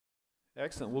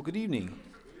Excellent. Well, good evening.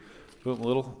 A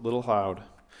little loud.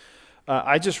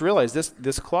 I just realized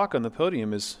this clock on the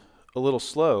podium is a little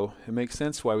slow. It makes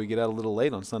sense why we get out a little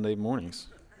late on Sunday mornings.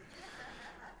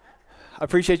 I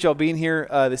appreciate y'all being here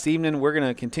this evening. We're going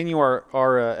to continue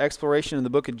our exploration in the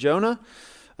book of Jonah.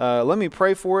 Let me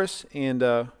pray for us, and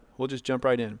we'll just jump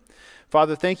right in.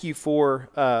 Father, thank you for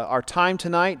our time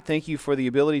tonight. Thank you for the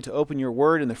ability to open your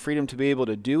word and the freedom to be able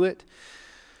to do it.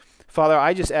 Father,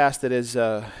 I just ask that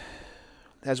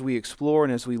as we explore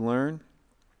and as we learn,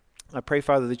 I pray,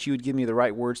 Father, that you would give me the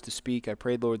right words to speak. I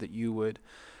pray, Lord, that you would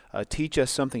teach us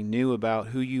something new about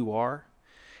who you are,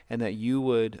 and that you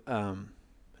would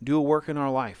do a work in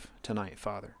our life tonight,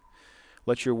 Father.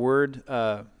 Let your word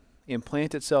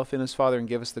implant itself in us, Father, and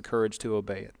give us the courage to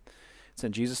obey it. It's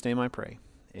in Jesus' name I pray.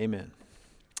 Amen.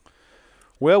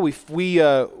 Well, we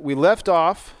left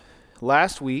off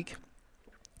last week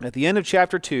at the end of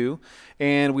chapter 2,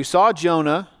 and we saw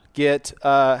Jonah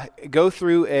go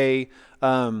through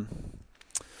some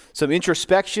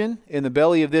introspection in the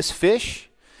belly of this fish,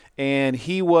 and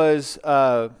he was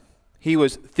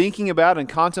thinking about and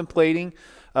contemplating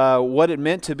what it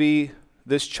meant to be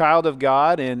this child of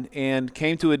God, and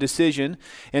came to a decision.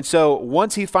 And so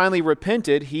once he finally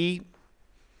repented,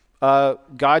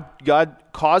 God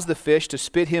caused the fish to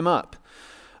spit him up.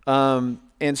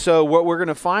 And so what we're going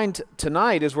to find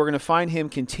tonight is we're going to find him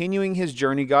continuing his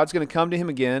journey. God's going to come to him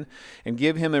again and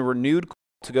give him a renewed call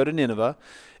to go to Nineveh,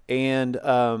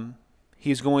 and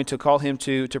he's going to call him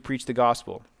to preach the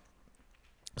gospel.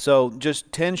 So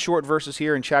just 10 short verses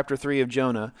here in chapter 3 of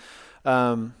Jonah.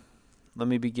 Let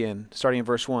me begin, starting in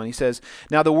verse 1. He says,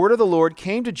 "Now the word of the Lord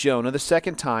came to Jonah the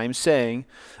second time, saying,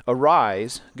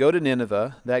 'Arise, go to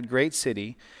Nineveh, that great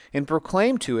city, and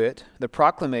proclaim to it the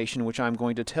proclamation which I am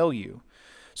going to tell you.'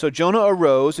 So Jonah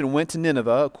arose and went to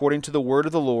Nineveh according to the word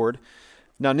of the Lord.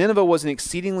 Now Nineveh was an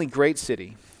exceedingly great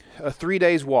city, a 3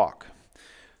 days' walk.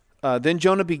 Then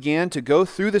Jonah began to go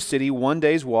through the city 1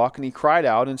 day's walk, and he cried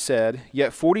out and said,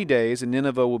 'Yet 40 days, and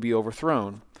Nineveh will be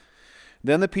overthrown.'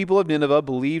 Then the people of Nineveh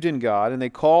believed in God, and they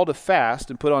called a fast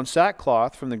and put on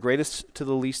sackcloth from the greatest to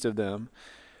the least of them.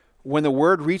 When the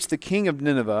word reached the king of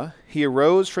Nineveh, he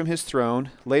arose from his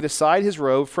throne, laid aside his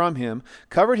robe from him,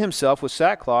 covered himself with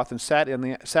sackcloth, and sat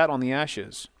on the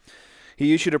ashes.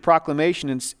 He issued a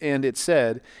proclamation, and it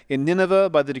said, 'In Nineveh,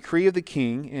 by the decree of the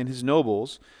king and his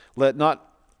nobles,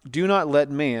 do not let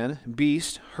man,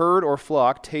 beast, herd, or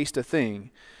flock taste a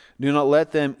thing. Do not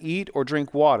let them eat or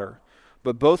drink water.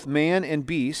 But both man and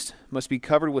beast must be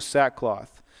covered with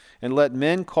sackcloth. And let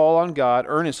men call on God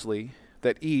earnestly,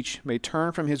 that each may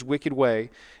turn from his wicked way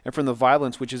and from the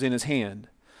violence which is in his hand.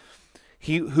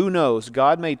 Who knows,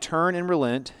 God may turn and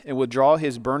relent and withdraw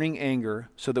his burning anger,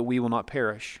 so that we will not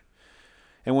perish.'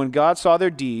 And when God saw their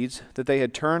deeds, that they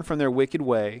had turned from their wicked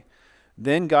way,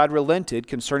 then God relented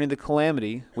concerning the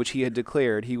calamity which he had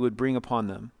declared he would bring upon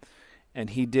them. And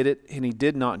he did it, and he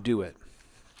did not do it."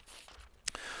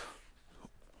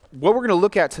 What we're going to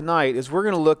look at tonight is we're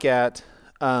going to look at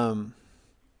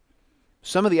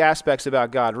some of the aspects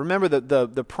about God. Remember that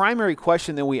the primary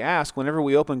question that we ask whenever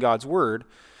we open God's Word,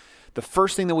 the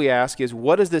first thing that we ask is,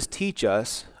 what does this teach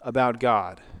us about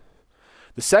God?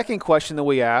 The second question that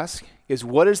we ask is,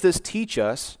 what does this teach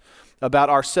us about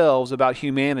ourselves, about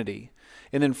humanity?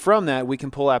 And then from that, we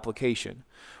can pull application.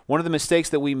 One of the mistakes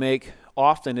that we make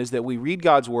often is that we read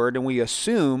God's Word and we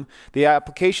assume the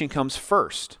application comes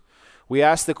first. We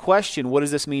ask the question, what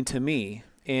does this mean to me?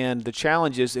 And the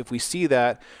challenge is, if we see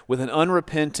that with an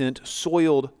unrepentant,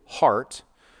 soiled heart,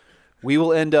 we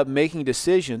will end up making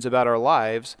decisions about our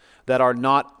lives that are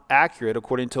not accurate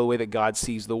according to the way that God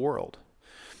sees the world.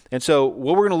 And so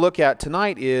what we're going to look at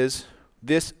tonight is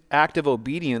this act of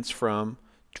obedience from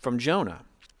Jonah.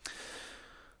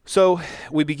 So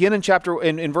we begin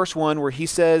in verse 1 where he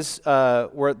says,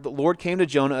 where the Lord came to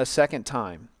Jonah a second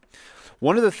time.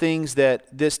 One of the things that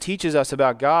this teaches us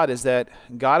about God is that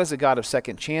God is a God of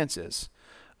second chances.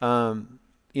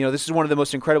 This is one of the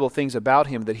most incredible things about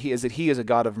him, that he is a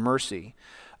God of mercy.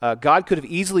 God could have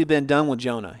easily been done with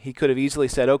Jonah. He could have easily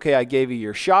said, "Okay, I gave you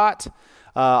your shot.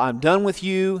 I'm done with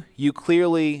you. You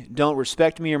clearly don't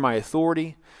respect me or my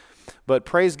authority." But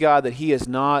praise God that he is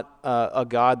not a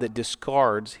God that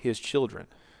discards his children.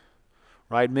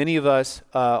 Right? Many of us,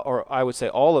 or I would say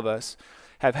all of us,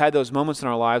 have had those moments in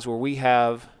our lives where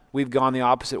we've gone the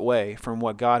opposite way from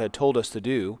what God had told us to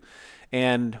do,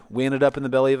 and we ended up in the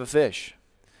belly of a fish.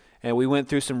 And we went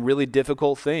through some really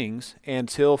difficult things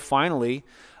until finally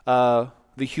the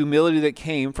humility that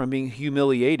came from being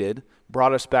humiliated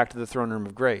brought us back to the throne room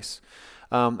of grace.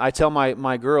 I tell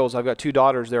my girls, I've got two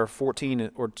daughters, they're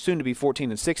 14 or soon to be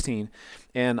 14 and 16,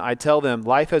 and I tell them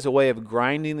life has a way of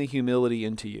grinding the humility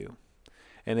into you.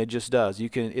 And it just does.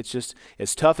 It's just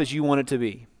as tough as you want it to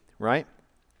be, right?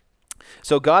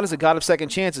 So God is a God of second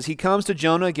chances. He comes to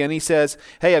Jonah again. He says,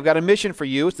 hey, I've got a mission for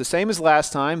you. It's the same as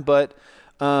last time, but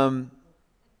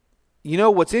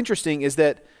what's interesting is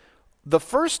that the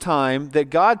first time that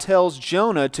God tells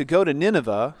Jonah to go to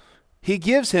Nineveh, he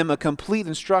gives him a complete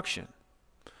instruction.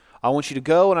 I want you to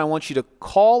go and I want you to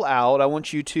call out. I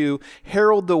want you to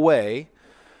herald the way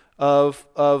of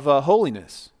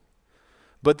holiness.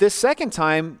 But this second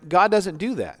time, God doesn't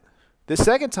do that. The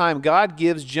second time, God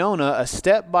gives Jonah a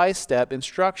step-by-step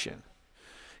instruction.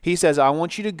 He says, I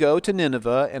want you to go to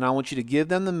Nineveh and I want you to give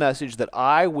them the message that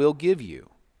I will give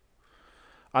you.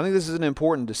 I think this is an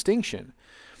important distinction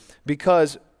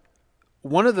because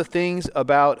one of the things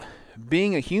about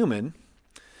being a human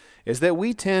is that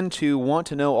we tend to want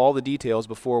to know all the details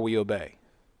before we obey.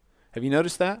 Have you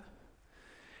noticed that?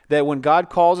 That when God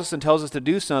calls us and tells us to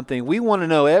do something, we want to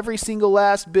know every single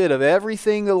last bit of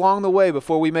everything along the way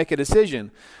before we make a decision.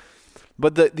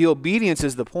 But the obedience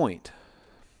is the point.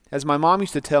 As my mom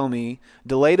used to tell me,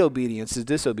 delayed obedience is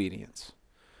disobedience.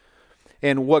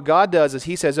 And what God does is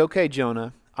he says, okay,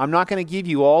 Jonah, I'm not going to give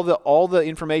you all the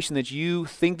information that you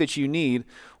think that you need.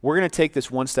 We're going to take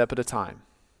this one step at a time.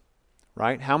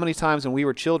 Right? How many times when we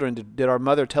were children did our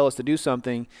mother tell us to do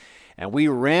something and we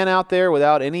ran out there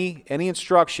without any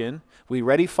instruction? We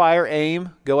ready, fire,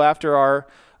 aim, go after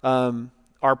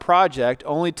our project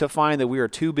only to find that we are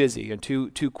too busy and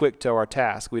too quick to our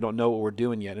task. We don't know what we're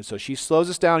doing yet. And so she slows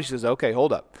us down. She says, okay,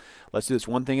 hold up. Let's do this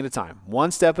one thing at a time,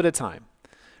 one step at a time.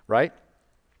 Right?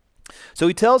 So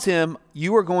he tells him,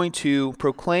 you are going to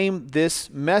proclaim this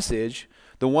message,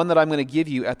 the one that I'm going to give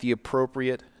you at the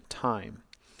appropriate time.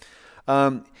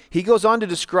 He goes on to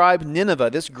describe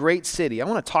Nineveh, this great city. I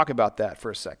want to talk about that for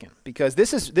a second because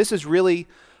this is really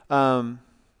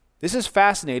this is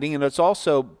fascinating, and it's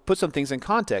also put some things in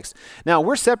context. Now,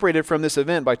 we're separated from this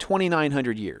event by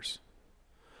 2,900 years.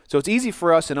 So it's easy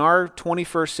for us in our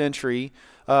 21st century,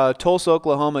 Tulsa,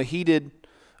 Oklahoma, heated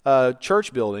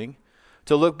church building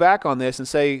to look back on this and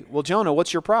say, well, Jonah,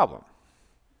 what's your problem?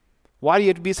 Why do you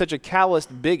have to be such a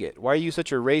calloused bigot? Why are you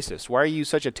such a racist? Why are you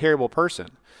such a terrible person?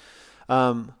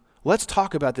 Let's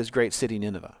talk about this great city,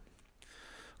 Nineveh.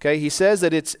 Okay, he says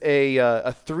that it's a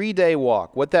 3-day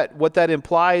walk. What that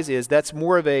implies is that's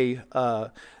more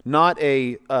of not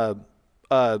a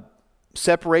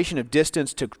separation of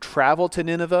distance to travel to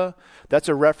Nineveh. That's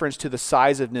a reference to the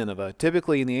size of Nineveh.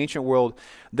 Typically in the ancient world,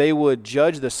 they would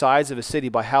judge the size of a city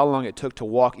by how long it took to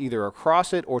walk either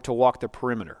across it or to walk the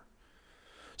perimeter.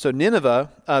 So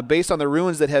Nineveh, based on the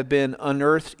ruins that have been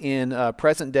unearthed in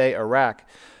present-day Iraq,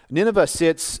 Nineveh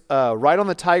sits right on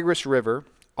the Tigris River,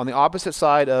 on the opposite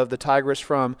side of the Tigris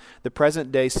from the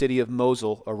present-day city of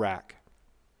Mosul, Iraq.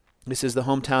 This is the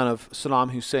hometown of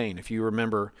Saddam Hussein, if you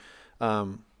remember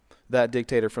that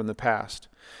dictator from the past.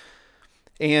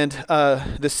 And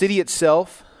the city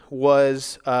itself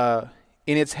was,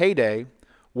 in its heyday,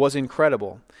 was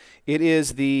incredible. It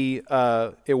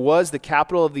was the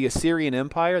capital of the Assyrian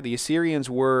Empire. The Assyrians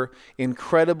were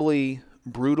incredibly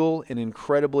brutal and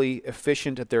incredibly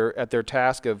efficient at their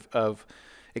task of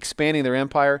expanding their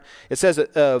empire. It says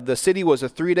that the city was a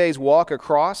 3 days walk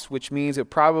across, which means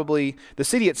the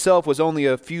city itself was only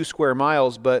a few square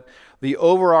miles, but the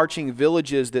overarching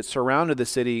villages that surrounded the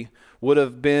city would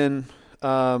have been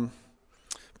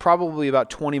probably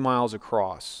about 20 miles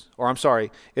across. Or I'm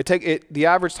sorry, the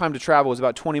average time to travel was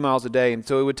about 20 miles a day, and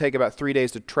so it would take about 3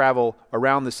 days to travel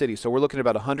around the city. So we're looking at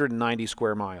about 190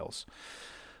 square miles.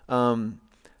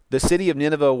 The city of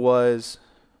Nineveh was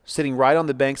sitting right on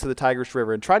the banks of the Tigris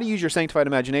River. And try to use your sanctified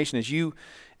imagination as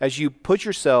you put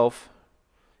yourself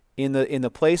in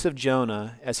the place of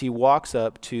Jonah as he walks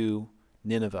up to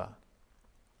Nineveh.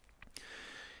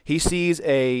 He sees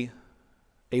a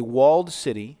walled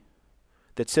city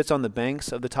that sits on the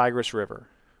banks of the Tigris River.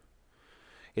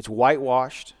 It's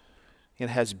whitewashed and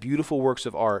has beautiful works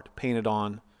of art painted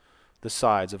on the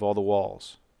sides of all the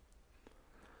walls.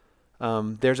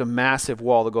 There's a massive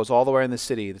wall that goes all the way in the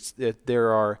city.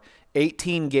 There are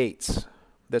 18 gates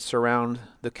that surround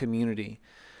the community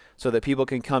so that people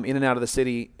can come in and out of the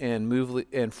city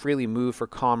and freely move for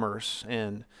commerce.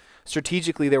 And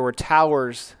strategically, there were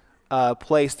towers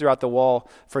placed throughout the wall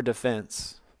for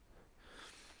defense.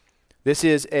 This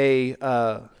is a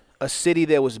city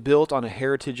that was built on a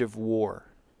heritage of war.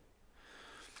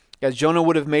 As Jonah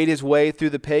would have made his way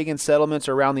through the pagan settlements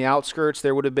around the outskirts,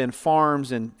 there would have been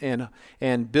farms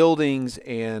and buildings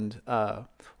and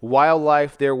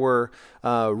wildlife. There were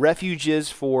refuges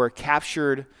for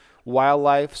captured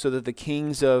wildlife, so that the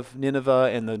kings of Nineveh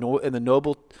and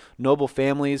the noble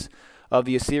families of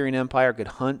the Assyrian Empire could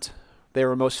hunt. They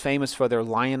were most famous for their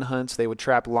lion hunts. They would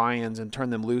trap lions and turn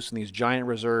them loose in these giant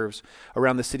reserves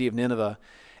around the city of Nineveh.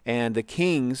 And the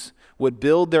kings would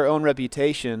build their own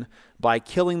reputation by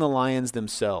killing the lions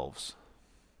themselves.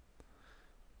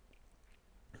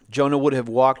 Jonah would have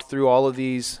walked through all of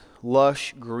these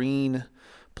lush green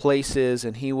places,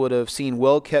 and he would have seen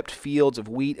well-kept fields of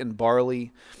wheat and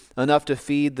barley, enough to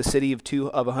feed the city of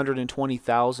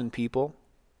 120,000 people.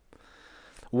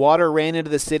 Water ran into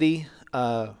the city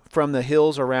from the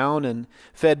hills around and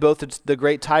fed both the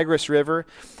great Tigris River,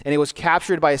 and it was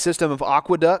captured by a system of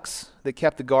aqueducts that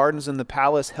kept the gardens and the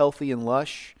palace healthy and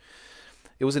lush.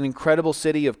 It was an incredible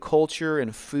city of culture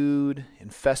and food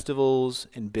and festivals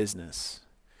and business.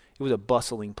 It was a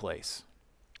bustling place.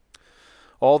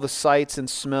 All the sights and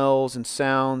smells and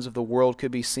sounds of the world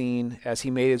could be seen as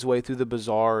he made his way through the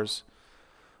bazaars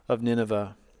of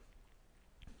Nineveh.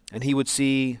 And he would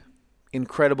see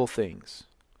incredible things.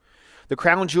 The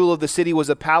crown jewel of the city was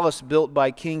a palace built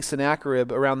by King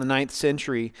Sennacherib around the 9th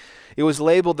century. It was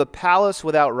labeled the Palace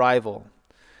Without Rival.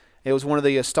 It was one of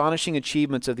the astonishing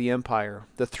achievements of the empire.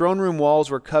 The throne room walls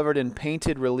were covered in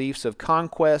painted reliefs of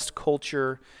conquest,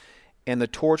 culture, and the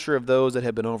torture of those that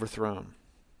had been overthrown.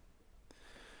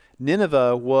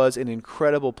 Nineveh was an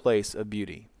incredible place of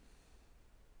beauty,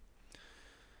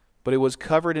 but it was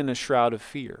covered in a shroud of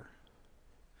fear,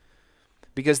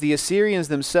 because the Assyrians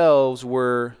themselves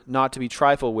were not to be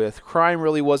trifled with. Crime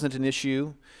really wasn't an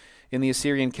issue in the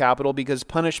Assyrian capital because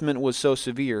punishment was so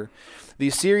severe. The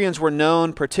Assyrians were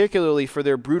known particularly for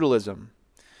their brutalism.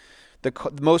 The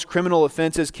most criminal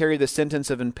offenses carry the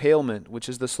sentence of impalement, which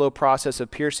is the slow process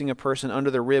of piercing a person under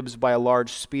the ribs by a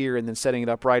large spear and then setting it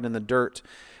upright in the dirt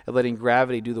and letting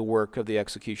gravity do the work of the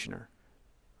executioner.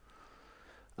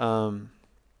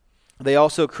 They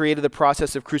also created the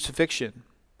process of crucifixion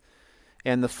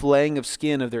and the flaying of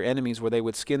skin of their enemies, where they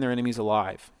would skin their enemies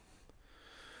alive.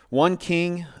 One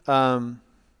king in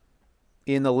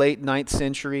the late 9th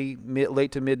century,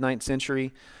 late to mid-9th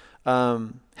century,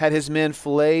 had his men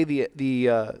fillet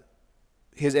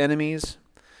his enemies,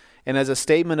 and as a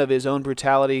statement of his own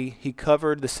brutality, he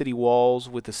covered the city walls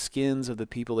with the skins of the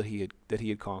people that he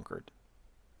had conquered.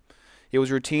 It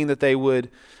was routine that they would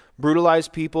brutalize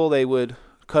people. They would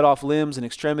cut off limbs and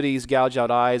extremities, gouge out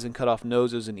eyes, and cut off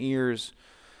noses and ears,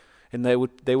 and they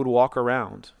would walk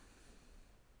around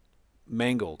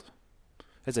mangled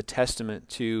as a testament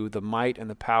to the might and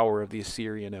the power of the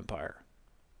Assyrian Empire.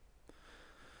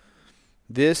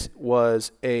 This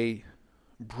was a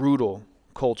brutal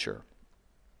culture.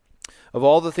 Of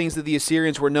all the things that the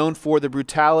Assyrians were known for, the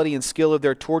brutality and skill of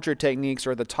their torture techniques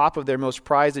are at the top of their most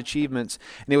prized achievements,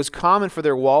 and it was common for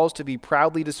their walls to be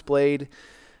proudly displayed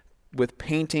with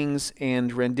paintings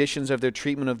and renditions of their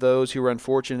treatment of those who were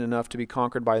unfortunate enough to be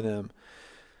conquered by them.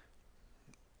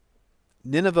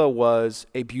 Nineveh was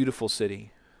a beautiful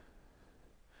city,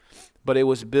 but it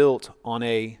was built on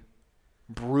a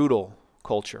brutal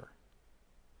culture.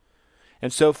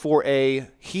 And so for a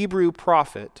Hebrew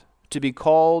prophet to be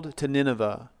called to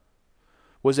Nineveh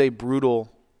was a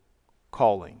brutal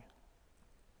calling.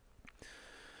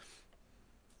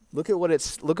 Look at what it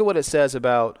says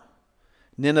about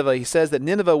Nineveh. He says that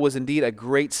Nineveh was indeed a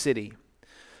great city.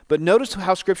 But notice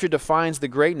how Scripture defines the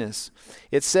greatness.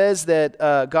 It says that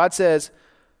God says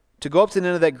to go up to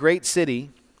Nineveh, that great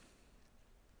city,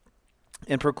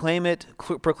 and proclaim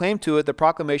to it the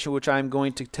proclamation which I am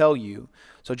going to tell you.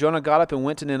 So Jonah got up and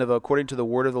went to Nineveh according to the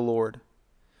word of the Lord.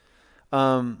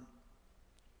 One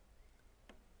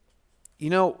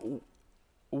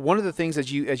of the things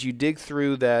as you dig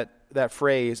through that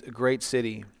phrase, a great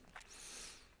city,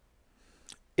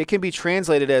 it can be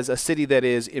translated as a city that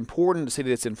is important, a city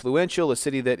that's influential, a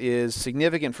city that is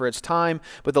significant for its time.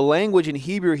 But the language in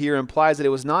Hebrew here implies that it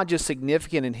was not just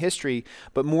significant in history,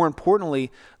 but more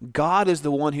importantly, God is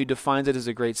the one who defines it as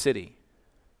a great city.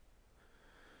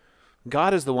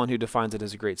 God is the one who defines it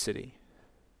as a great city.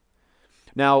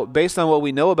 Now, based on what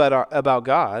we know about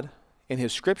God in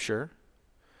His Scripture,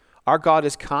 our God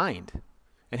is kind,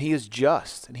 and He is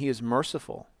just, and He is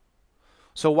merciful.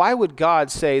 So why would God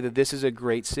say that this is a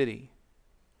great city?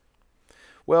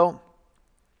 Well,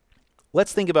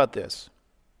 let's think about this.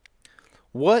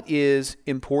 What is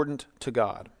important to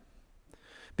God?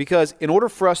 Because in order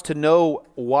for us to know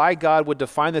why God would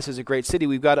define this as a great city,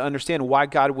 we've got to understand why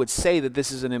God would say that this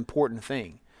is an important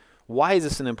thing. Why is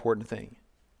this an important thing?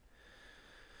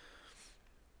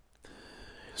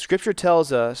 Scripture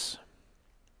tells us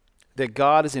that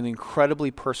God is an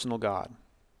incredibly personal God.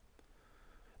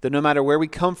 That no matter where we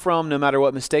come from, no matter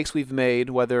what mistakes we've made,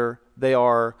 whether they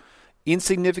are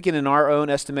insignificant in our own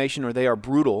estimation or they are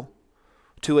brutal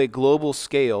to a global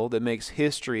scale that makes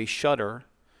history shudder,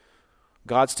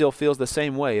 God still feels the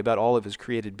same way about all of his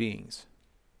created beings.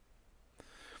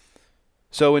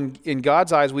 So in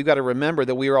God's eyes, we've got to remember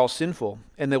that we are all sinful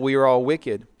and that we are all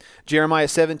wicked. Jeremiah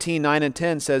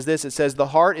 17:9-10 says this. It says, "The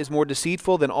heart is more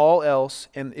deceitful than all else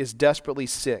and is desperately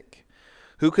sick.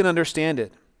 Who can understand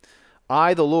it?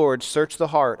 I, the Lord, search the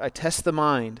heart. I test the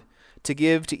mind to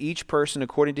give to each person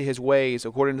according to his ways,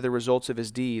 according to the results of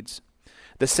his deeds."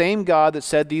 The same God that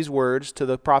said these words to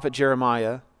the prophet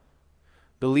Jeremiah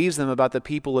believes them about the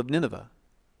people of Nineveh,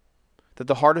 that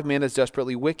the heart of man is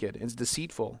desperately wicked and is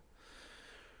deceitful.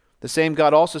 The same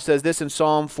God also says this in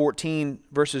Psalm 14,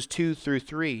 verses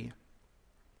 2-3.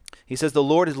 He says, "The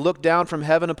Lord has looked down from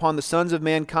heaven upon the sons of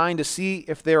mankind to see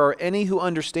if there are any who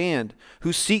understand,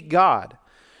 who seek God.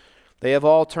 They have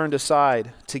all turned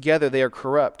aside. Together they are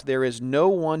corrupt. There is no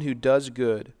one who does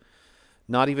good,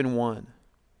 not even one."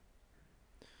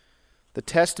 The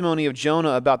testimony of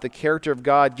Jonah about the character of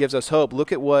God gives us hope.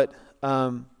 Look at what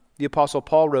the Apostle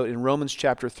Paul wrote in Romans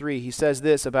chapter 3. He says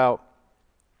this about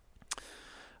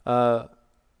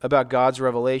God's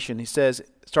revelation. He says,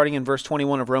 starting in verse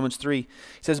 21 of Romans 3, he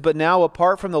says, "But now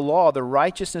apart from the law, the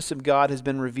righteousness of God has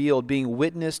been revealed, being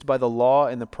witnessed by the law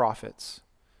and the prophets."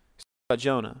 About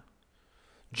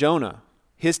Jonah,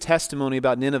 his testimony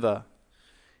about Nineveh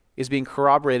is being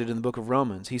corroborated in the book of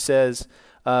Romans. He says,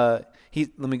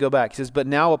 let me go back. He says, "But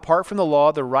now apart from the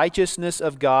law, the righteousness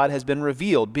of God has been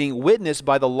revealed, being witnessed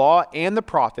by the law and the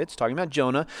prophets," talking about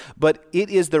Jonah, "but it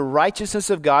is the righteousness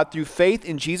of God through faith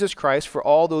in Jesus Christ for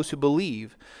all those who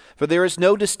believe. For there is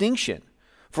no distinction.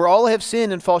 For all have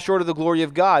sinned and fall short of the glory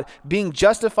of God, being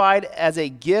justified as a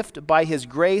gift by his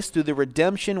grace through the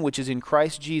redemption which is in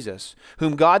Christ Jesus,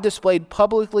 whom God displayed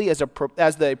publicly as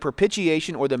the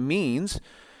propitiation or the means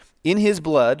in his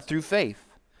blood through faith.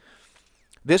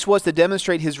 This was to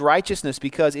demonstrate his righteousness,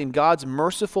 because in God's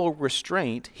merciful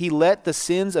restraint, he let the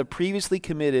sins of previously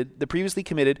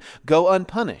committed go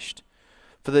unpunished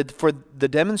for the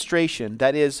demonstration,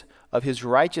 that is, of his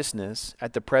righteousness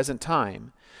at the present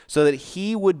time, so that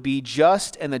he would be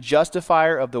just and the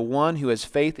justifier of the one who has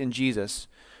faith in Jesus.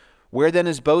 Where then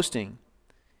is boasting?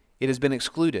 It has been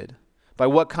excluded. By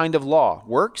what kind of law?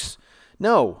 Works?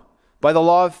 No, by the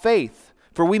law of faith.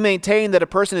 For we maintain that a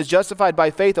person is justified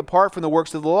by faith apart from the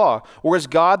works of the law. Or is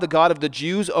God the God of the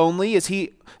Jews only? Is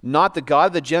he not the God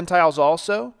of the Gentiles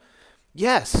also?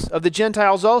 Yes, of the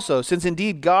Gentiles also, since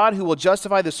indeed God, who will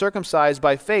justify the circumcised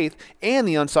by faith and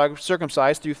the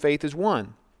uncircumcised through faith, is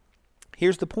one."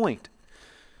 Here's the point,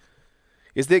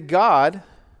 is that God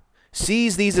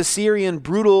sees these Assyrian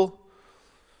brutal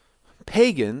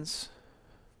pagans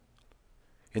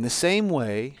in the same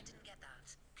way. I didn't get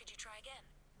that. Could you try again?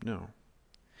 No.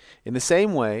 In the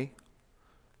same way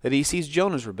that he sees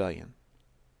Jonah's rebellion.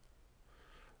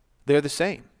 They're the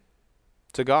same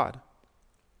to God.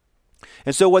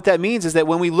 And so what that means is that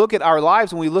when we look at our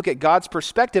lives, when we look at God's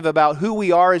perspective about who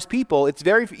we are as people, it's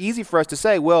very easy for us to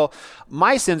say, well,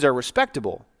 my sins are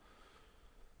respectable.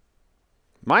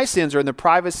 My sins are in the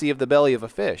privacy of the belly of a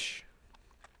fish.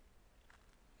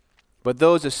 But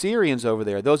those Assyrians over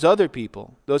there, those other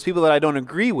people, those people that I don't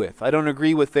agree with, I don't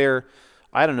agree with their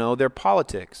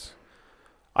politics.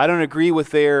 I don't agree with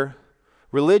their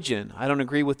religion. I don't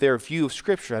agree with their view of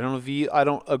Scripture. I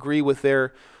don't agree with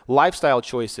their lifestyle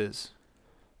choices.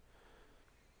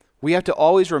 We have to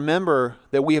always remember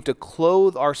that we have to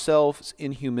clothe ourselves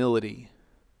in humility,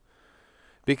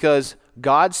 because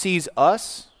God sees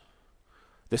us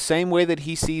the same way that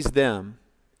he sees them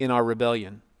in our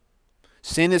rebellion.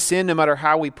 Sin is sin no matter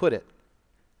how we put it.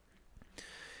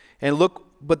 And look,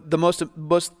 but the most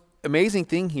amazing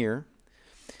thing here,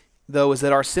 though, is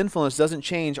that our sinfulness doesn't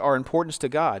change our importance to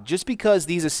God. Just because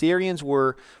these Assyrians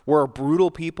were a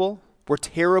brutal people, were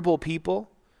terrible people,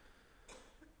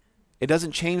 it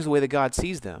doesn't change the way that God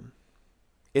sees them.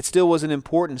 It still was an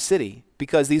important city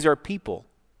because these are people.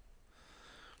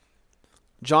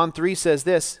 John 3 says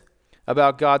this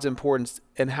about God's importance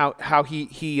and how he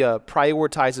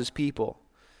prioritizes people.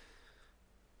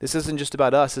 This isn't just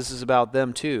about us, this is about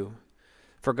them too.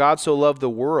 For God so loved the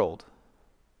world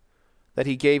that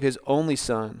he gave his only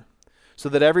Son, so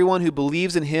that everyone who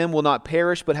believes in him will not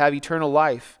perish but have eternal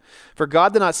life. For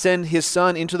God did not send his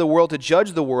Son into the world to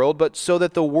judge the world, but so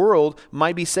that the world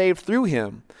might be saved through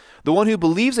him. The one who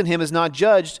believes in him is not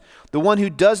judged. The one who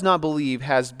does not believe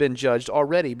has been judged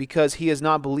already, because he has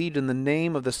not believed in the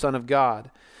name of the Son of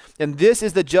God. And this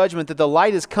is the judgment, that the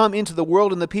light has come into the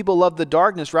world, and the people love the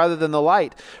darkness rather than the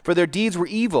light, for their deeds were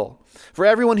evil. For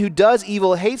everyone who does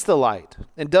evil hates the light,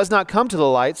 and does not come to the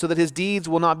light, so that his deeds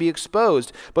will not be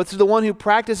exposed. But to the one who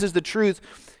practices the truth,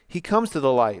 he comes to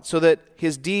the light, so that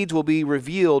his deeds will be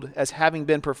revealed as having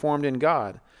been performed in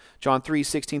God. John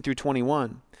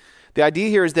 3:16-21. The idea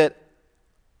here is that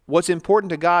what's important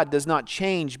to God does not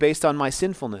change based on my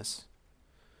sinfulness.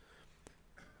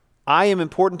 I am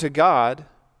important to God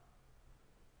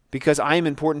because I am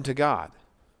important to God.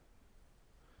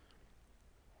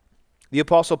 The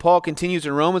Apostle Paul continues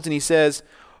in Romans and he says,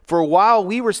 "For while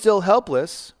we were still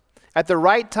helpless, at the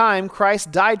right time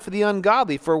Christ died for the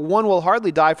ungodly. For one will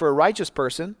hardly die for a righteous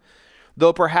person,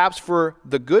 though perhaps for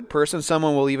the good person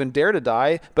someone will even dare to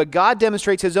die. But God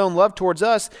demonstrates his own love towards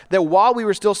us, that while we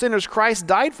were still sinners, Christ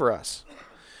died for us."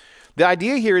 The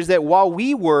idea here is that while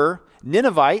we were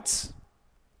Ninevites,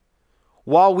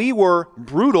 while we were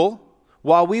brutal,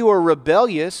 while we were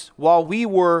rebellious, while we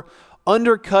were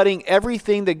undercutting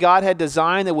everything that God had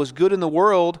designed that was good in the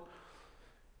world,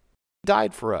 he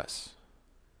died for us.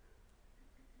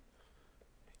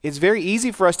 It's very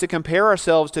easy for us to compare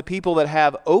ourselves to people that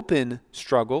have open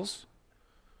struggles,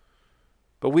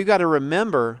 but we've got to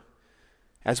remember,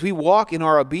 as we walk in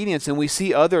our obedience and we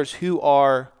see others who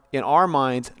are, in our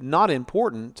minds, not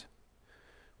important,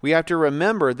 we have to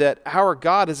remember that our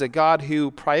God is a God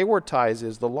who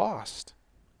prioritizes the lost.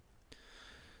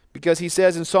 Because he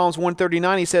says in Psalms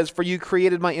 139, he says, "For you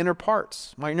created my inner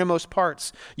parts, my innermost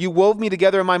parts. You wove me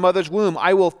together in my mother's womb.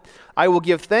 I will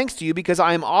give thanks to you because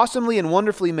I am awesomely and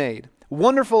wonderfully made.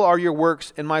 Wonderful are your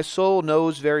works, and my soul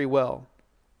knows very well."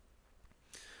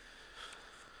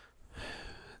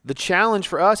 The challenge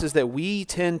for us is that we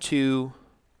tend to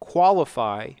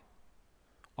qualify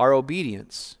our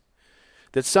obedience.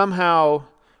 That somehow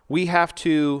we have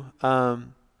to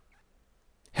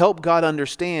help God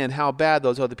understand how bad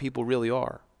those other people really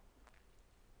are.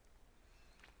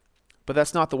 But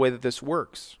that's not the way that this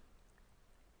works.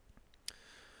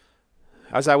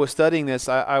 As I was studying this,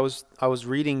 I was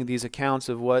reading these accounts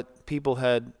of what people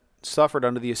had suffered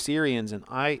under the Assyrians, and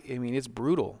I mean, it's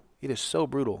brutal. It is so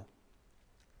brutal.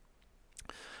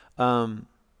 And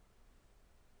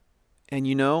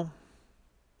you know,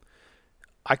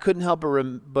 I couldn't help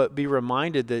but be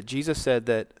reminded that Jesus said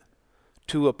that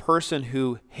to a person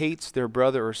who hates their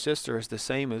brother or sister is the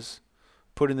same as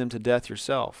putting them to death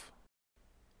yourself.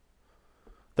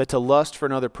 That to lust for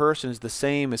another person is the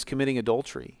same as committing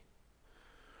adultery.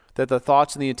 That the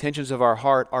thoughts and the intentions of our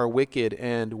heart are wicked,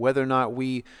 and whether or not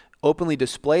we openly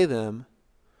display them,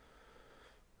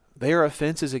 they are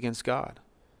offenses against God.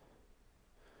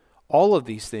 All of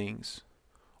these things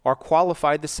are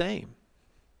qualified the same.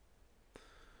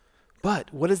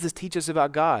 But what does this teach us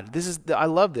about God? I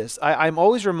love this. I'm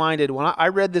always reminded when I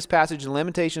read this passage in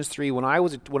Lamentations 3 when I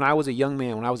was a young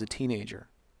man, when I was a teenager,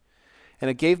 and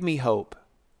it gave me hope.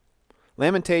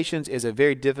 Lamentations is a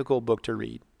very difficult book to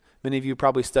read. Many of you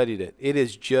probably studied it. It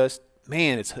is just,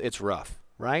 man, it's rough,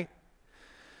 right?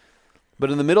 But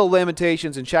in the middle of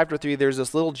Lamentations in chapter 3, there's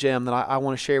this little gem that I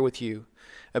want to share with you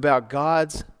about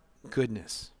God's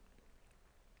goodness.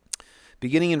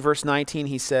 Beginning in verse 19,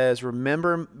 he says,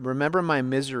 remember my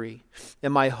misery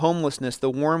and my homelessness,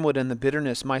 the wormwood and the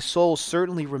bitterness. My soul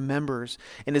certainly remembers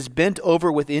and is bent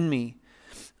over within me.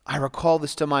 I recall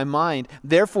this to my mind.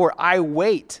 Therefore, I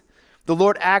wait. The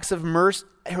Lord's acts of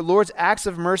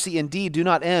mercy indeed do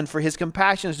not end, for his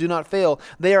compassions do not fail.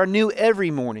 They are new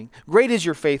every morning. Great is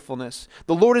your faithfulness.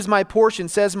 The Lord is my portion,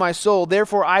 says my soul.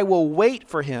 Therefore I will wait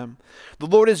for him. The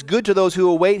Lord is good to those who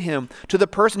await him. To the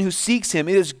person who seeks him,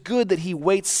 it is good that he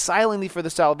waits silently for the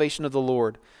salvation of the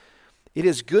Lord. It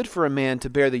is good for a man to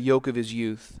bear the yoke of his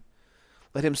youth.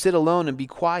 Let him sit alone and be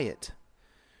quiet,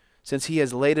 since he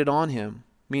has laid it on him,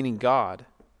 meaning God.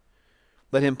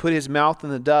 Let him put his mouth in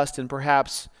the dust, and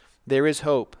perhaps there is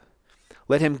hope.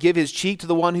 Let him give his cheek to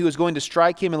the one who is going to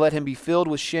strike him, and let him be filled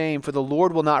with shame, for the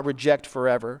Lord will not reject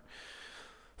forever.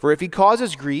 For if he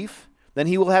causes grief, then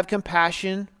he will have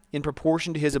compassion in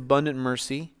proportion to his abundant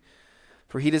mercy.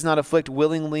 For he does not afflict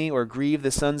willingly or grieve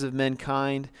the sons of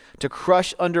mankind, to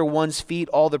crush under one's feet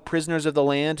all the prisoners of the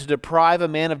land, to deprive a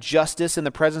man of justice in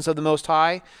the presence of the Most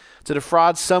High, to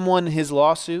defraud someone in his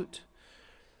lawsuit.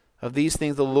 Of these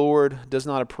things the Lord does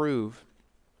not approve.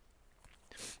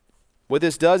 What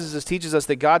this does is this teaches us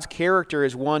that God's character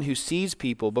is one who sees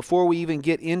people. Before we even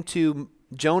get into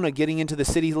Jonah getting into the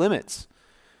city limits,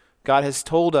 God has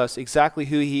told us exactly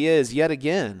who he is yet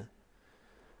again.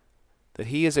 That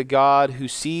he is a God who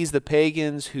sees the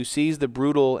pagans, who sees the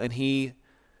brutal, and he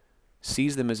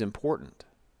sees them as important.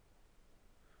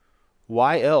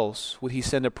 Why else would he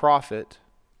send a prophet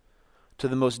to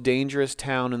the most dangerous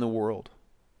town in the world.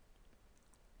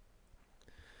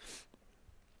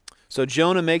 So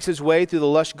Jonah makes his way through the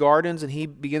lush gardens and he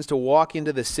begins to walk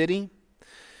into the city.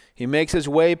 He makes his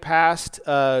way past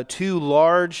two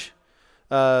large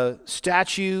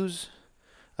statues.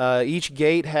 Each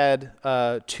gate had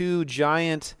two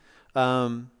giant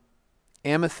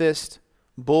amethyst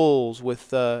bulls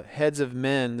with heads of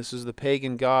men. This is the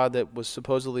pagan god that was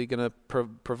supposedly going to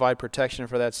provide protection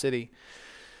for that city.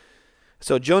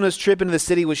 So Jonah's trip into the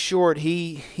city was short.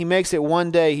 He makes it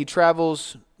one day. He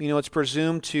travels, it's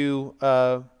presumed to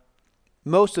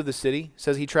most of the city. It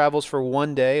says he travels for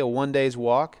one day, a one day's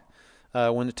walk,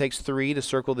 when it takes 3 to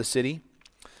circle the city.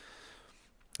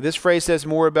 This phrase says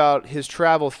more about his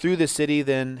travel through the city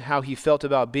than how he felt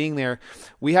about being there.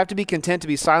 We have to be content to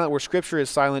be silent where Scripture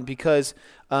is silent, because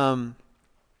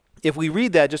if we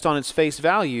read that just on its face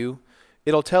value,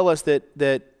 it'll tell us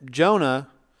that Jonah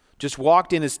just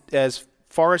walked in as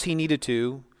far as he needed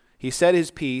to. He said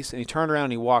his piece and he turned around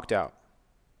and he walked out.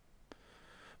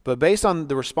 But based on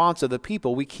the response of the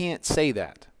people, we can't say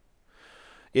that.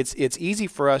 It's easy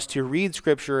for us to read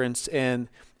Scripture and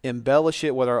embellish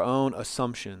it with our own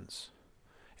assumptions.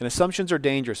 And assumptions are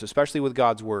dangerous, especially with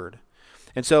God's Word.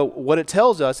 And so what it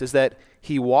tells us is that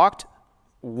he walked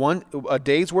a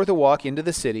day's worth of walk into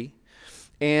the city,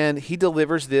 and he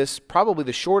delivers this, probably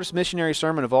the shortest missionary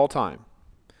sermon of all time.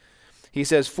 He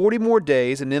says, 40 more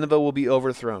days and Nineveh will be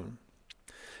overthrown.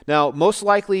 Now, most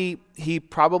likely, he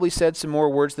probably said some more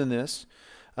words than this,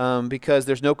 because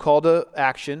there's no call to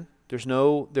action. There's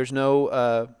nothing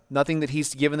that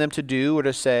he's given them to do or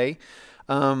to say.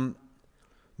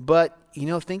 But,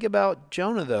 think about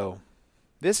Jonah, though.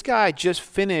 This guy just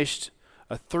finished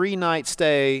a 3-night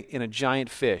stay in a giant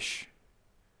fish.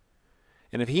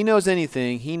 And if he knows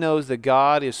anything, he knows that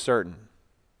God is certain,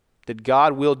 that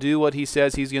God will do what he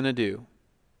says he's going to do.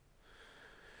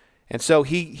 And so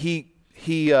he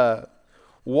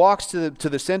walks to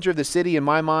the center of the city, in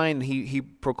my mind, and he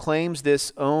proclaims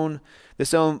this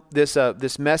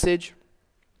message.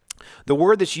 The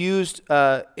word that's used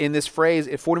in this phrase,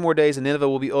 40 more days and Nineveh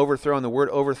will be overthrown, the word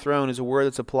overthrown is a word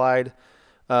that's applied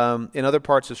in other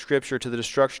parts of Scripture to the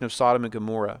destruction of Sodom and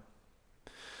Gomorrah.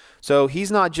 So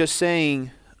he's not just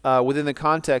saying within the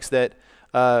context that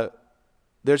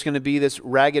there's going to be this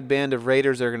ragged band of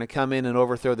raiders that are going to come in and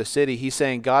overthrow the city. He's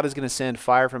saying God is going to send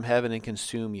fire from heaven and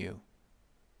consume you.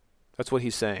 That's what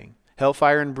he's saying.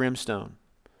 Hellfire and brimstone.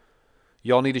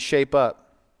 Y'all need to shape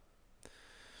up.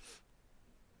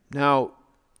 Now,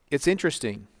 it's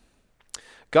interesting.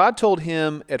 God told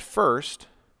him at first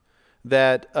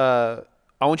that I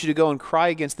want you to go and cry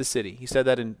against the city. He said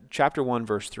that in chapter 1,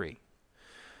 verse 3.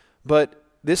 But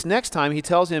this next time he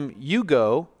tells him, you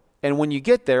go, and when you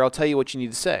get there, I'll tell you what you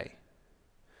need to say.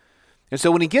 And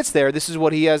so when he gets there, this is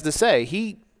what he has to say.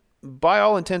 He, by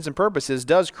all intents and purposes,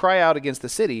 does cry out against the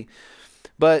city.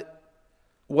 But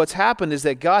what's happened is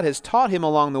that God has taught him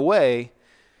along the way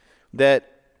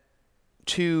that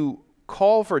to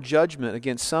call for judgment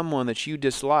against someone that you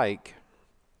dislike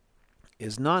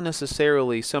is not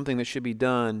necessarily something that should be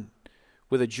done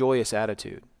with a joyous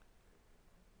attitude.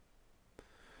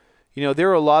 There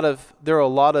are a lot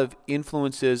of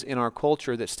influences in our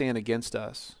culture that stand against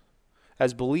us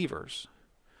as believers.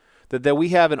 That we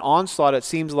have an onslaught, it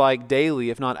seems like daily,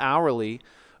 if not hourly,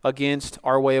 against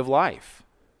our way of life.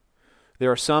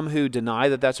 There are some who deny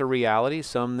that that's a reality,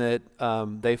 some that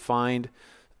they find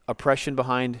oppression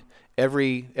behind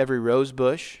every rose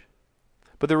bush.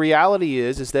 But the reality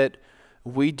is that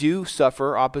we do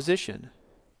suffer opposition.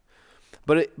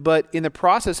 But in the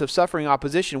process of suffering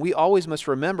opposition, we always must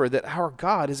remember that our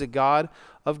God is a God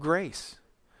of grace.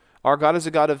 Our God is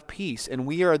a God of peace, and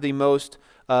we are the most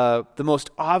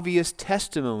obvious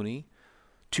testimony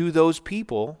to those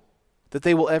people that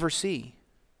they will ever see.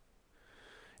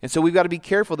 And so we've got to be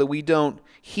careful that we don't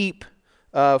heap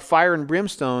fire and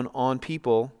brimstone on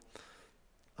people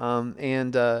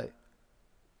and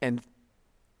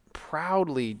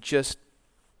proudly just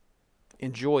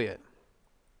enjoy it.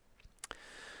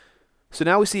 So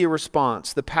now we see a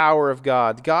response, the power of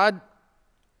God. God,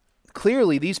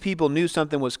 clearly these people knew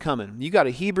something was coming. You got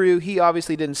a Hebrew, he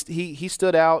obviously didn't, he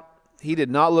stood out. He did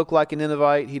not look like a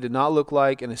Ninevite. He did not look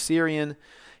like an Assyrian.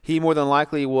 He more than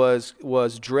likely was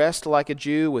dressed like a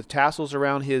Jew with tassels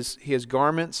around his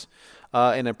garments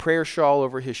and a prayer shawl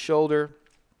over his shoulder.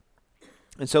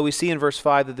 And so we see in verse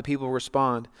 5 that the people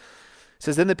respond. It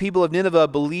says, then the people of Nineveh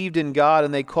believed in God,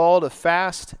 and they called a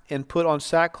fast and put on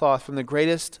sackcloth from the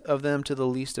greatest of them to the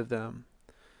least of them.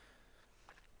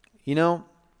 The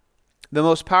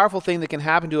most powerful thing that can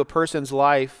happen to a person's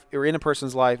life, or in a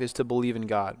person's life, is to believe in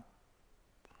God.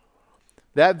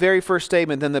 That very first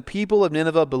statement, then the people of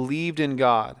Nineveh believed in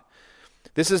God.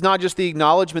 This is not just the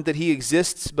acknowledgement that he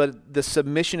exists, but the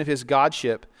submission of his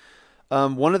godship.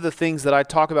 One of the things that I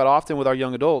talk about often with our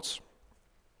young adults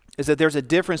is that there's a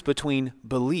difference between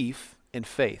belief and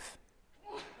faith.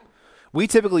 We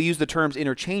typically use the terms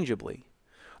interchangeably,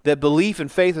 that belief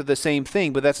and faith are the same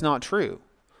thing, but that's not true.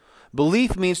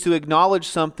 Belief means to acknowledge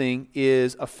something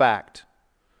is a fact.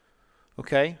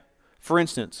 Okay? For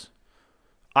instance,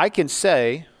 I can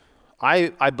say,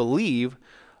 I believe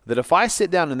that if I sit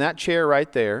down in that chair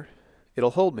right there,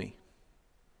 it'll hold me.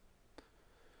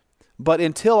 But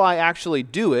until I actually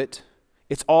do it,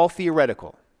 it's all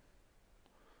theoretical.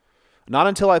 Not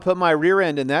until I put my rear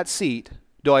end in that seat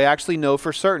do I actually know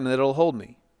for certain that it'll hold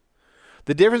me.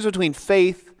 The difference between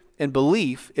faith and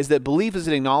belief is that belief is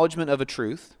an acknowledgement of a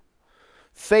truth.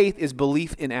 Faith is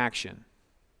belief in action.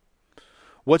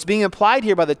 What's being implied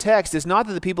here by the text is not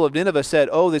that the people of Nineveh said,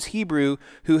 oh, this Hebrew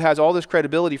who has all this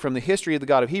credibility from the history of the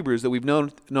God of Hebrews, that we've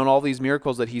known all these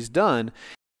miracles that he's done.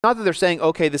 Not that they're saying,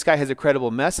 okay, this guy has a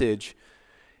credible message.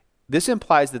 This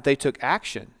implies that they took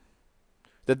action.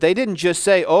 That they didn't just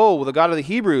say, oh, well, the God of the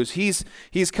Hebrews, he's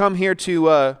come here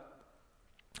to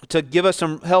give us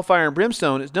some hellfire and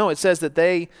brimstone. No, it says that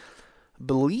they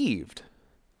believed.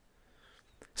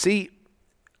 See,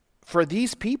 for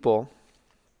these people,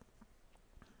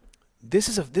 this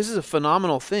is a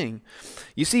phenomenal thing.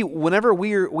 You see, whenever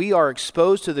we are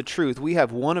exposed to the truth, we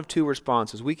have one of two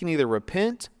responses. We can either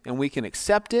repent and we can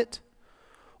accept it,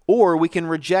 or we can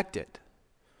reject it.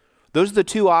 Those are the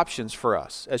two options for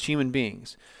us as human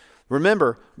beings.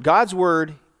 Remember, God's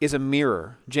word is a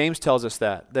mirror. James tells us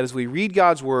that as we read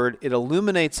God's word, it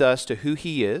illuminates us to who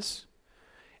he is.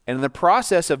 And in the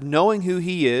process of knowing who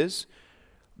he is,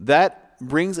 that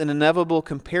brings an inevitable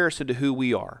comparison to who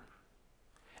we are.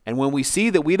 And when we see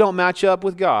that we don't match up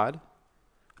with God,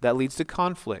 that leads to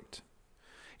conflict.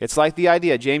 It's like the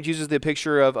idea, James uses the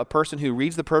picture of a person who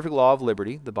reads the perfect law of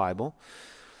liberty, the Bible,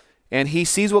 and he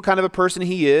sees what kind of a person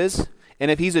he is,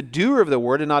 and if he's a doer of the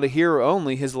word and not a hearer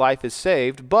only, his life is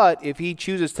saved. But if he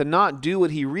chooses to not do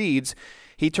what he reads,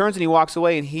 he turns and he walks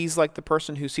away, and he's like the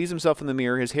person who sees himself in the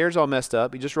mirror. His hair's all messed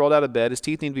up. He just rolled out of bed. His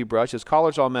teeth need to be brushed. His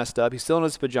collar's all messed up. He's still in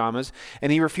his pajamas,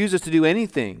 and he refuses to do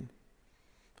anything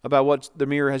about what the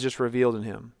mirror has just revealed in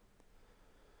him.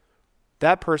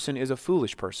 That person is a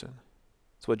foolish person.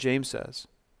 That's what James says.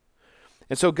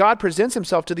 And so God presents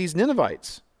himself to these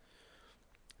Ninevites.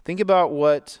 Think about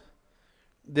what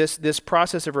this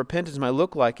process of repentance might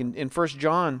look like. In 1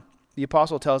 John, the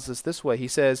apostle tells us this way. He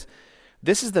says,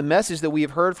 this is the message that we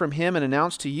have heard from him and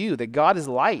announced to you, that God is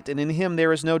light, and in him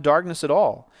there is no darkness at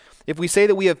all. If we say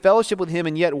that we have fellowship with him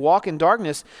and yet walk in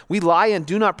darkness, we lie and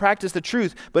do not practice the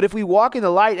truth. But if we walk in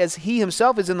the light as he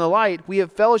himself is in the light, we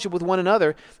have fellowship with one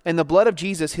another, and the blood of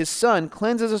Jesus, his son,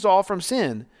 cleanses us all from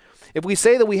sin. If we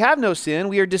say that we have no sin,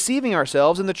 we are deceiving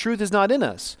ourselves, and the truth is not in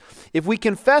us. If we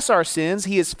confess our sins,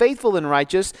 he is faithful and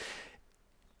righteous,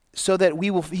 so that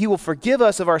he will forgive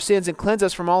us of our sins and cleanse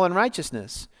us from all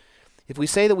unrighteousness. If we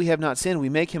say that we have not sinned, we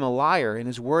make him a liar, and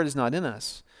his word is not in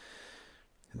us.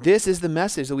 This is the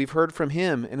message that we've heard from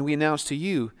him, and we announce to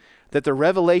you, that the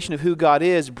revelation of who God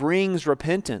is brings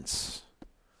repentance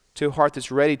to a heart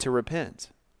that's ready to repent.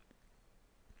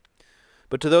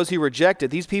 But to those who reject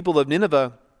it, these people of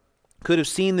Nineveh could have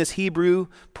seen this Hebrew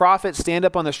prophet stand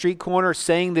up on the street corner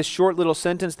saying this short little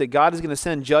sentence that God is going to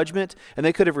send judgment, and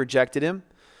they could have rejected him.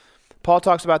 Paul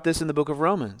talks about this in the book of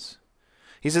Romans.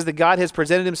 He says that God has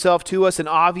presented himself to us in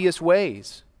obvious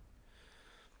ways.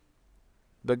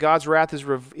 But God's wrath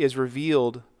is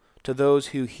revealed to those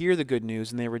who hear the good news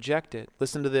and they reject it.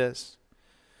 Listen to this.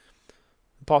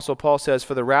 Apostle Paul says,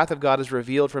 for the wrath of God is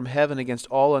revealed from heaven against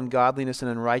all ungodliness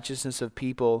and unrighteousness of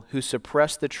people who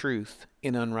suppress the truth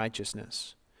in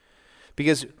unrighteousness.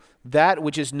 Because that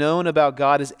which is known about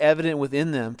God is evident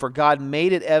within them, for God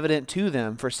made it evident to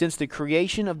them. For since the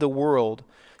creation of the world,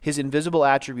 his invisible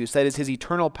attributes, that is his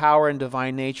eternal power and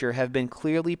divine nature, have been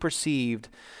clearly perceived,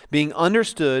 being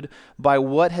understood by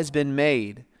what has been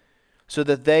made, so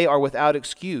that they are without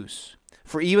excuse.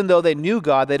 For even though they knew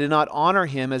God, they did not honor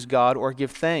him as God or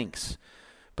give thanks.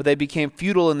 But they became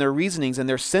futile in their reasonings, and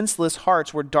their senseless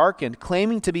hearts were darkened.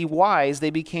 Claiming to be wise, they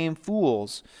became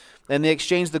fools. And they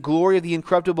exchanged the glory of the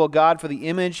incorruptible God for the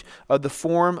image of the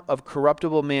form of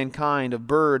corruptible mankind, of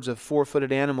birds, of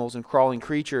four-footed animals, and crawling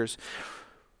creatures.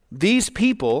 These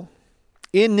people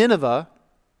in Nineveh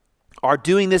are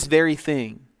doing this very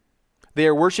thing. They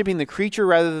are worshiping the creature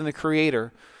rather than the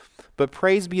creator. But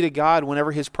praise be to God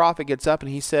whenever his prophet gets up and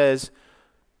he says,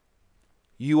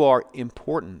 you are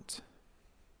important.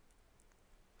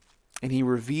 And he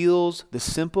reveals the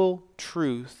simple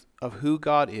truth of who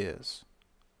God is,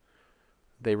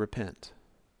 they repent.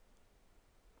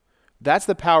 That's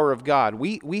the power of God.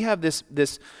 We have this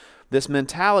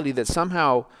mentality that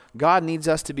somehow God needs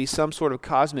us to be some sort of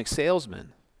cosmic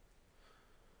salesman.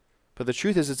 But the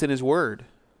truth is, it's in His Word.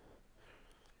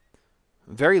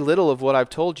 Very little of what I've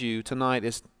told you tonight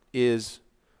is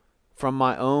from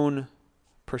my own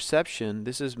perception.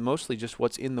 This is mostly just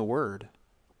what's in the Word.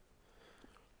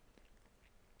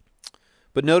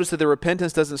 But notice that the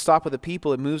repentance doesn't stop with the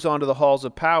people. It moves on to the halls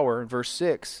of power in verse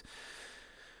 6.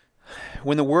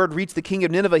 When the word reached the king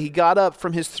of Nineveh, he got up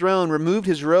from his throne, removed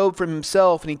his robe from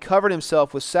himself, and he covered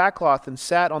himself with sackcloth and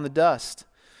sat on the dust.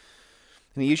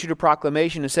 And he issued a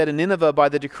proclamation and said, in Nineveh, by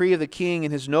the decree of the king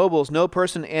and his nobles, no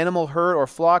person, animal, herd, or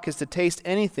flock is to taste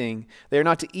anything. They are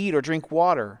not to eat or drink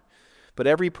water. But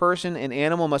every person and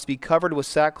animal must be covered with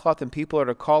sackcloth, and people are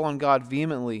to call on God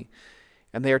vehemently,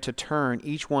 and they are to turn,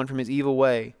 each one from his evil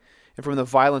way and from the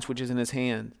violence which is in his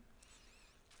hand.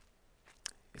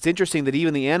 It's interesting that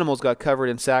even the animals got covered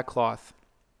in sackcloth.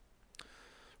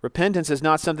 Repentance is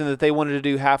not something that they wanted to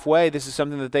do halfway. This is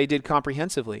something that they did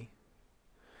comprehensively.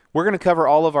 We're going to cover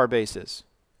all of our bases,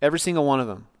 every single one of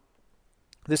them.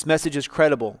 This message is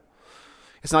credible.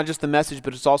 It's not just the message,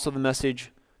 but it's also the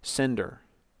message sender.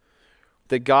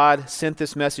 That God sent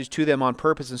this message to them on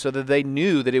purpose, and so that they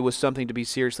knew that it was something to be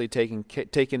seriously taken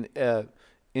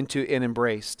into and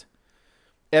embraced.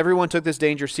 Everyone took this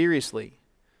danger seriously.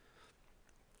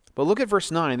 But look at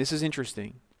verse 9. This is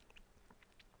interesting.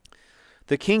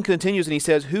 The king continues and he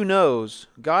says, who knows?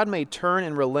 God may turn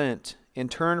and relent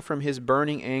and turn from his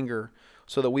burning anger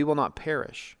so that we will not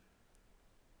perish.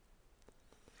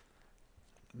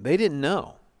 They didn't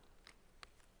know.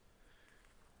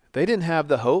 They didn't have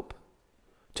the hope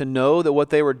to know that what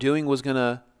they were doing was going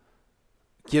to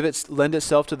lend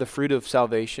itself to the fruit of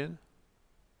salvation.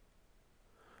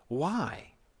 Why?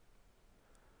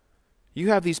 You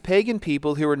have these pagan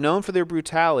people who are known for their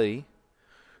brutality,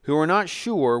 who are not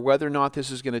sure whether or not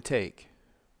this is going to take.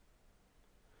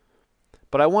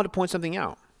 But I want to point something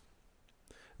out.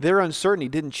 Their uncertainty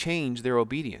didn't change their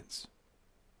obedience.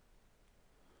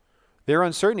 Their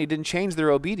uncertainty didn't change their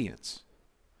obedience.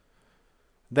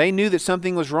 They knew that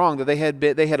something was wrong, that they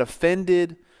had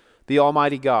offended the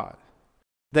Almighty God.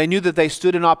 They knew that they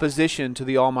stood in opposition to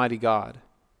the Almighty God,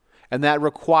 and that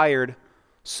required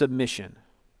submission.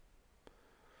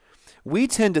 We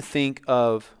tend to think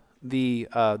of the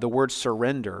word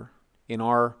surrender in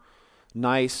our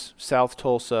nice South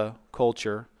Tulsa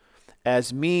culture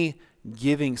as me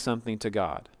giving something to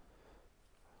God.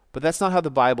 But that's not how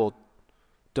the Bible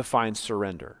defines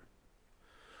surrender.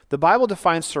 The Bible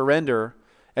defines surrender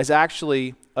as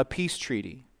actually a peace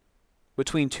treaty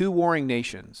between two warring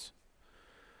nations.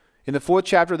 In the 4th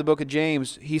chapter of the book of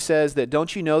James, he says that,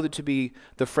 don't you know that to be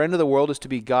the friend of the world is to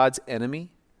be God's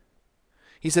enemy?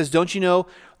 He says, don't you know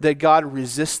that God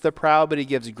resists the proud, but he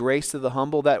gives grace to the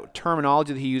humble? That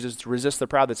terminology that he uses to resist the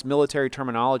proud, that's military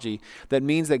terminology, that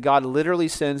means that God literally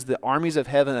sends the armies of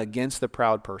heaven against the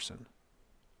proud person.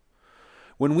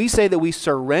 When we say that we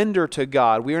surrender to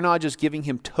God, we are not just giving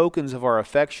him tokens of our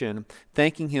affection,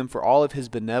 thanking him for all of his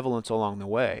benevolence along the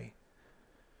way.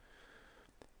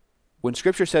 When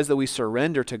Scripture says that we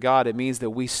surrender to God, it means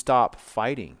that we stop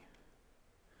fighting.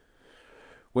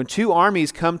 When two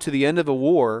armies come to the end of a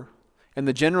war and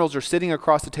the generals are sitting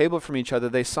across the table from each other,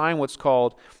 they sign what's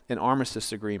called an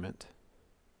armistice agreement.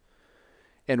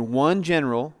 And one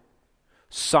general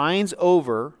signs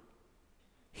over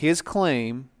his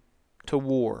claim to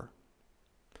war,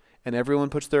 and everyone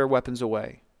puts their weapons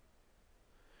away.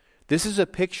 This is a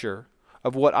picture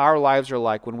of what our lives are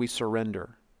like when we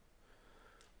surrender.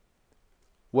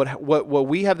 What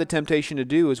we have the temptation to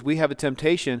do is we have a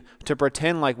temptation to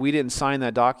pretend like we didn't sign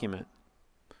that document.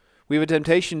 We have a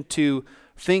temptation to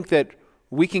think that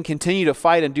we can continue to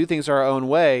fight and do things our own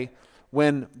way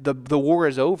when the war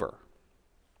is over.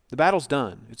 The battle's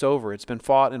done. It's over. It's been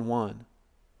fought and won.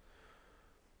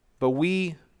 But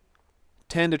we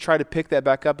tend to try to pick that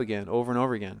back up again, over and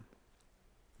over again.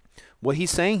 What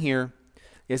he's saying here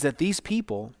is that these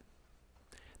people,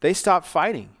 they stopped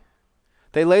fighting.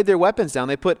 They laid their weapons down.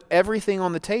 They put everything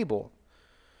on the table.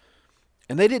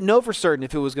 And they didn't know for certain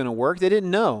if it was going to work. They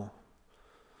didn't know.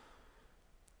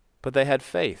 But they had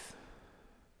faith.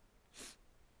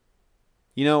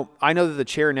 You know, I know that the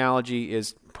chair analogy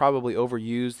is probably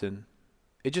overused, and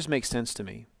it just makes sense to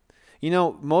me. You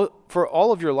know, for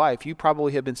all of your life, you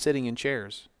probably have been sitting in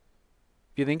chairs.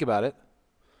 If you think about it.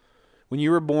 When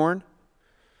you were born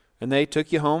and they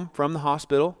took you home from the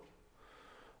hospital,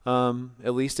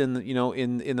 at least in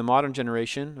the modern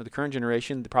generation or the current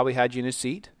generation, they probably had you in a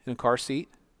seat, in a car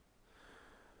seat.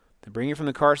 They bring you from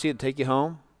the car seat to take you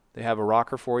home. They have a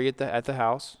rocker for you at the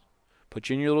house. Put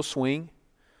you in your little swing.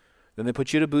 Then they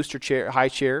put you in a booster chair, high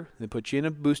chair. Then they put you in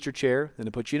a booster chair. Then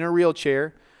they put you in a real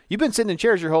chair. You've been sitting in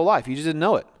chairs your whole life. You just didn't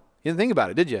know it. You didn't think about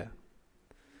it, did you?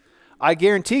 I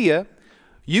guarantee you,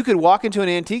 you could walk into an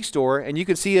antique store and you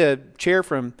could see a chair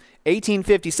from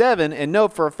 1857 and know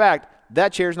for a fact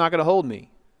that chair's not going to hold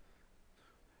me.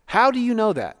 How do you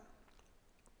know that?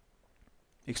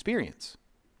 Experience.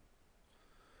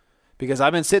 Because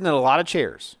I've been sitting in a lot of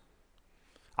chairs.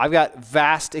 I've got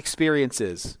vast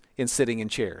experiences in sitting in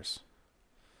chairs.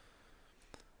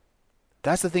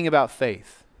 That's the thing about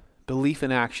faith, belief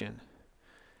in action,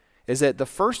 is that the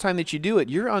first time that you do it,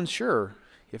 you're unsure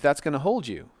if that's going to hold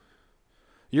you.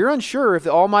 You're unsure if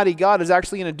the Almighty God is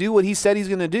actually going to do what he said he's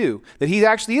going to do, that he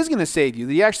actually is going to save you,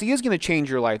 that he actually is going to change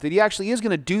your life, that he actually is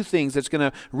going to do things that's going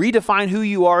to redefine who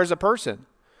you are as a person.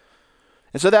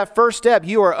 And so that first step,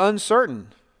 you are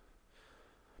uncertain.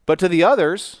 But to the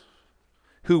others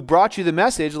who brought you the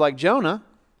message, like Jonah,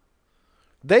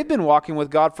 they've been walking with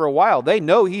God for a while. They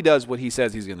know he does what he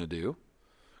says he's going to do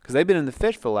because they've been in the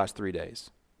fish for the last 3 days.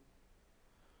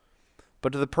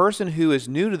 But to the person who is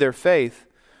new to their faith,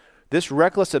 this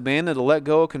reckless abandon to let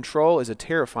go of control is a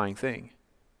terrifying thing.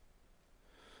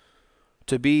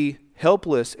 To be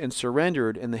helpless and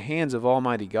surrendered in the hands of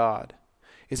Almighty God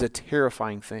is a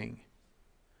terrifying thing.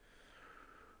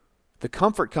 The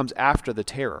comfort comes after the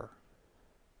terror.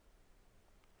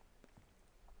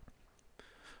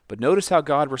 But notice how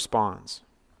God responds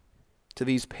to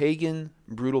these pagan,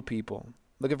 brutal people.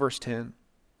 Look at verse 10.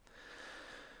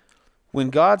 When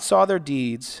God saw their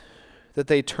deeds, that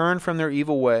they turned from their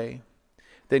evil way,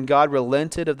 then God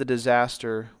relented of the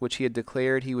disaster which he had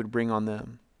declared he would bring on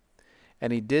them,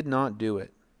 and he did not do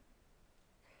it.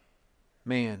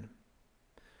 Man,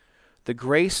 the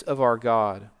grace of our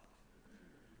God.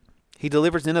 He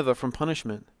delivers Nineveh from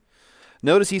punishment.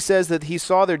 Notice he says that he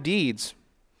saw their deeds.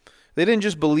 They didn't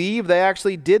just believe, they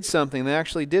actually did something. They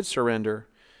actually did surrender.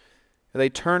 They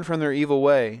turned from their evil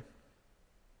way.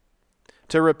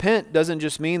 To repent doesn't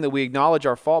just mean that we acknowledge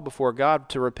our fault before God.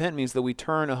 To repent means that we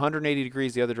turn 180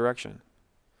 degrees the other direction.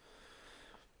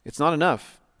 It's not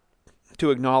enough to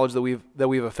acknowledge that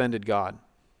we've offended God.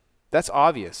 That's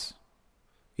obvious.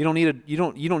 You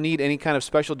don't need any kind of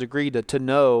special degree to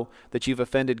know that you've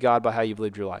offended God by how you've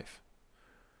lived your life.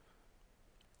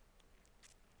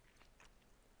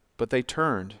 But they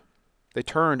turned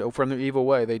from their evil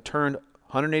way. They turned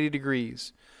 180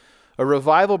 degrees. A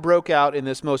revival broke out in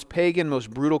this most pagan,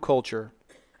 most brutal culture.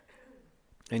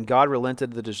 And God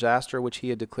relented the disaster which he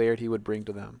had declared he would bring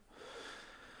to them.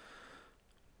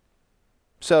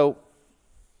 So,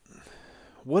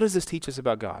 what does this teach us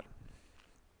about God?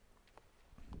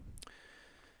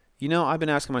 You know, I've been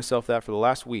asking myself that for the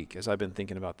last week as I've been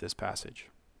thinking about this passage.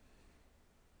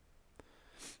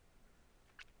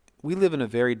 We live in a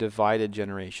very divided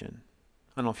generation.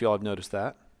 I don't know if y'all have noticed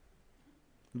that.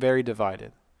 Very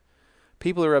divided.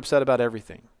 People are upset about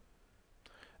everything.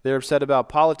 They're upset about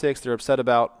politics. They're upset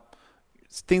about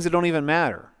things that don't even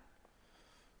matter.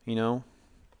 You know,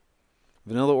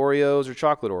 vanilla Oreos or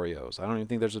chocolate Oreos. I don't even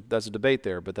think that's a debate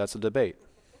there, but that's a debate.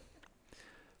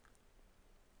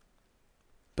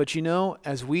 But you know,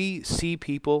 as we see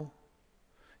people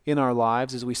in our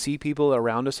lives, as we see people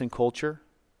around us in culture,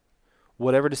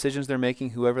 whatever decisions they're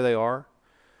making, whoever they are,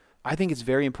 I think it's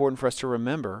very important for us to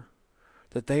remember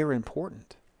that they are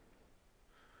important.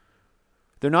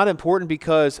 They're not important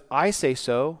because I say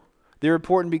so. They're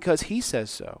important because he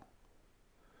says so.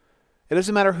 It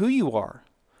doesn't matter who you are.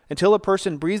 Until a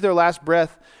person breathes their last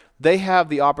breath, they have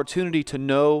the opportunity to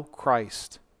know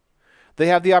Christ. They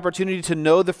have the opportunity to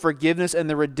know the forgiveness and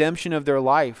the redemption of their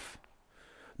life.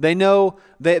 They know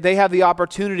they have the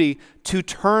opportunity to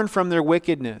turn from their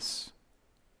wickedness.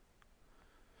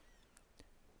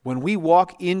 When we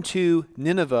walk into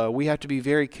Nineveh, we have to be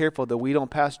very careful that we don't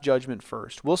pass judgment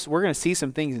first. We're going to see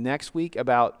some things next week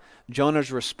about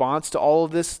Jonah's response to all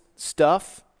of this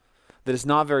stuff that is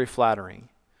not very flattering.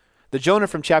 The Jonah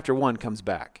from chapter 1 comes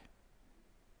back.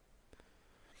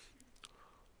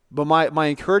 But my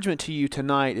encouragement to you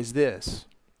tonight is this,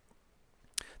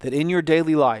 that in your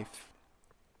daily life,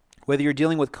 whether you're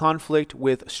dealing with conflict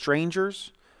with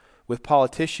strangers, with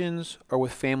politicians, or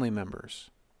with family members,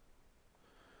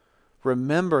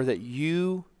 remember that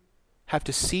you have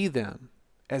to see them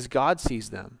as God sees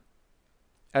them,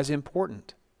 as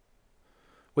important.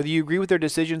 Whether you agree with their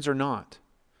decisions or not,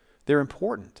 they're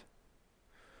important.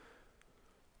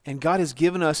 And God has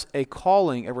given us a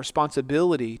calling, a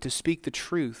responsibility to speak the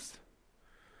truth,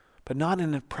 but not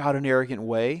in a proud and arrogant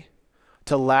way,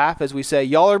 to laugh as we say,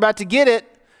 y'all are about to get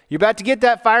it. You're about to get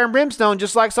that fire and brimstone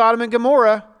just like Sodom and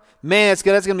Gomorrah. Man, that's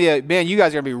going to be man, you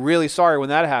guys are going to be really sorry when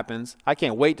that happens. I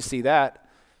can't wait to see that.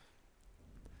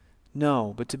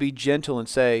 No, but to be gentle and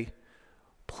say,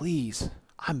 please,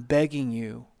 I'm begging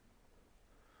you.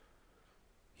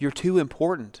 You're too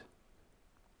important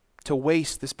to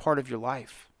waste this part of your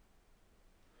life.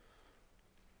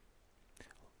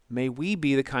 May we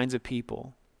be the kinds of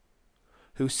people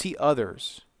who see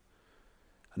others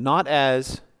not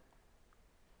as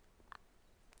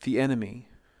the enemy,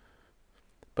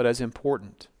 but as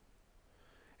important.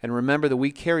 And remember that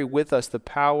we carry with us the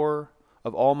power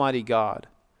of Almighty God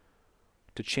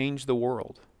to change the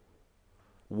world,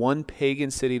 one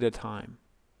pagan city at a time.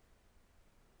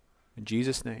 In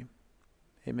Jesus' name,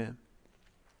 amen.